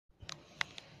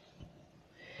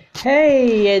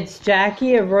Hey, it's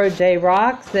Jackie of Roje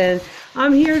Rocks, and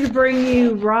I'm here to bring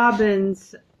you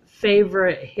Robin's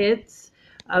favorite hits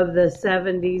of the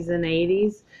 70s and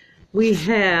 80s. We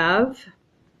have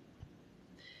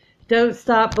Don't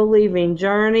Stop Believing,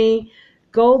 Journey,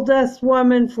 Gold Dust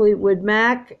Woman, Fleetwood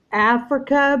Mac,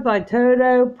 Africa by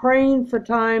Toto, Praying for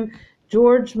Time,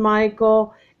 George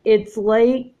Michael, It's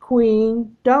Late,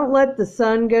 Queen, Don't Let the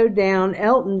Sun Go Down,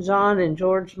 Elton John and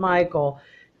George Michael,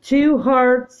 Two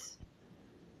Hearts,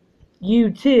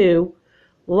 U2,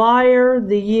 Liar,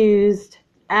 The Used,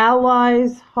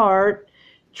 Allies, Heart,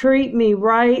 Treat Me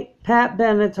Right, Pat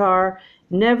Benatar,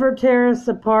 Never Tear Us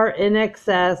Apart, In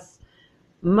Excess,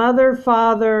 Mother,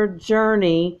 Father,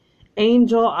 Journey,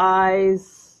 Angel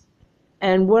Eyes,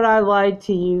 and Would I Lie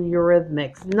to You,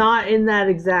 Eurythmics. Not in that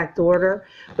exact order,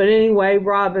 but anyway,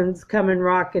 Robin's coming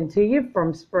rocking to you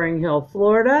from Spring Hill,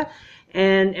 Florida,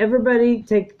 and everybody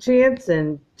take a chance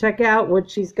and check out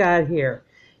what she's got here.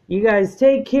 You guys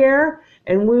take care,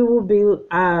 and we will be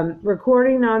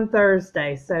recording on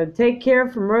Thursday. So take care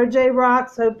from Roje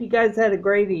Rocks. Hope you guys had a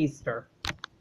great Easter.